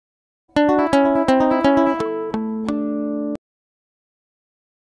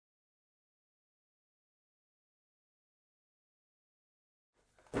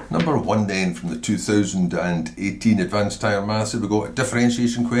one then from the 2018 Advanced Higher Maths. We've got a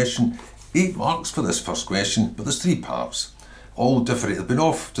differentiation question. 8 marks for this first question, but there's 3 parts. All different. They've been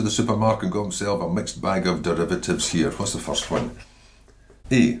off to the supermarket and got himself a mixed bag of derivatives here. What's the first one?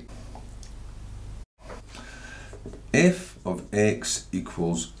 A. F of x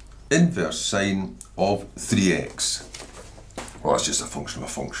equals inverse sine of 3x. Well, that's just a function of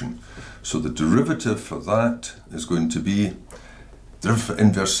a function. So the derivative for that is going to be, derivative for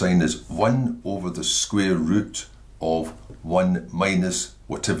inverse sine is 1 over the square root of 1 minus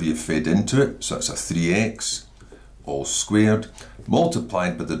whatever you fed into it. So that's a 3x all squared,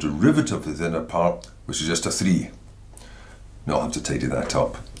 multiplied by the derivative of the inner part, which is just a 3. Now I'll have to tidy that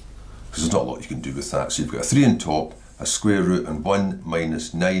up, because there's not a lot you can do with that. So you've got a 3 on top, a square root, and 1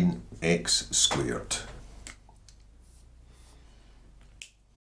 minus 9x squared.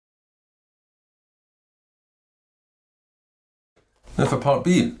 Now for part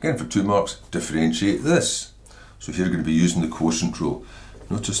B, again for 2 marks, differentiate this. So here you're going to be using the quotient rule.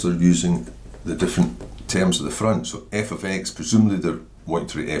 Notice they're using the different terms at the front. So f of x, presumably they're wanting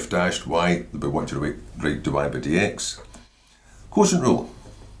to write f dashed, y, they'll be wanting to write dy by dx. Quotient rule.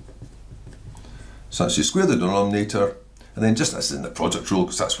 So that's you square the denominator, and then just as in the product rule,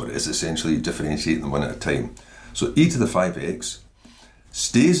 because that's what it is essentially, you differentiate them one at a time. So e to the 5x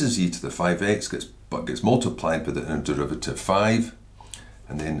stays as e to the 5x, but gets multiplied by the inner derivative 5,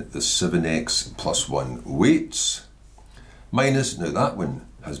 and then the 7x plus 1 weights, minus, now that one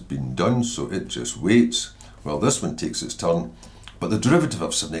has been done, so it just waits. Well, this one takes its turn, but the derivative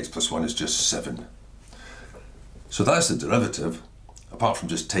of 7x plus 1 is just 7. So that's the derivative, apart from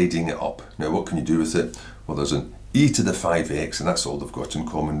just tidying it up. Now what can you do with it? Well, there's an e to the 5x, and that's all they've got in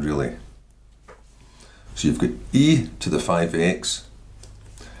common really. So you've got e to the 5x.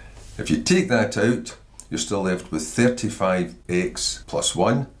 If you take that out, you're still left with 35x plus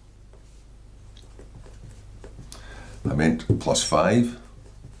 1. I meant plus 5.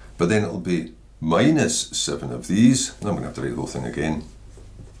 But then it'll be minus 7 of these. And I'm going to have to write the whole thing again.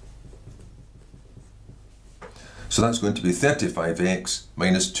 So that's going to be 35x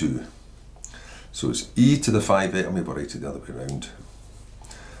minus 2. So it's e to the 5x, I'll maybe write it the other way around.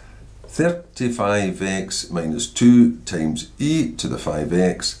 35x minus 2 times e to the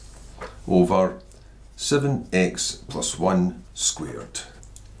 5x over 7x plus 1 squared.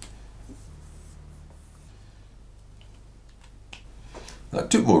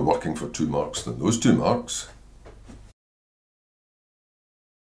 That took more working for 2 marks than those 2 marks.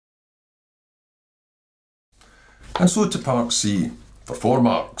 And so to part C, for 4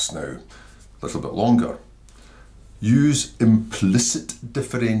 marks now, a little bit longer. Use implicit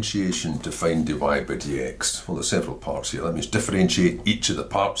differentiation to find dy by dx. Well, there's several parts here. That means differentiate each of the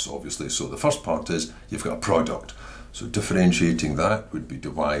parts, obviously. So the first part is you've got a product. So differentiating that would be dy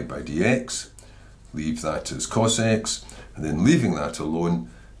by dx. Leave that as cos x. And then leaving that alone,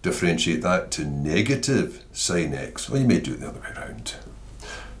 differentiate that to negative sine x. Well, you may do it the other way around.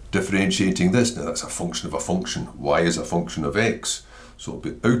 Differentiating this, now that's a function of a function. Y is a function of x. So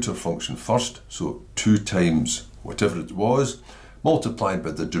it'll be outer function first, so 2 times whatever it was, multiplied by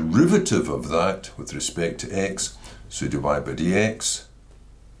the derivative of that with respect to x, so dy by dx.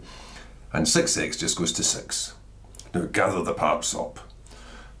 And 6x just goes to 6. Now gather the parts up.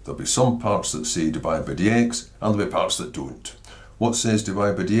 There'll be some parts that say dy by dx, and there'll be parts that don't. What says dy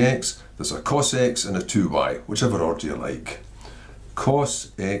by dx? There's a cos x and a 2y, whichever order you like.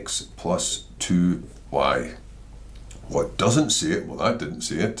 Cos x plus 2y. What doesn't say it? Well, that didn't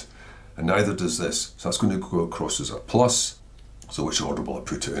say it, and neither does this. So that's going to go across as a plus. So which order will I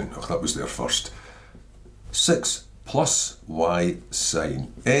put it in? Oh, that was there first. 6 plus y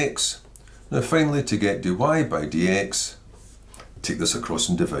sine x. Now finally, to get dy by dx, take this across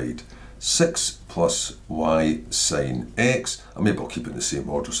and divide. 6 plus y sine x, and maybe I'll keep it in the same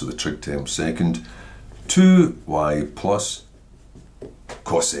order, so the trig term second. 2y plus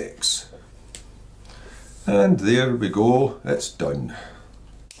cos x. And there we go, it's done.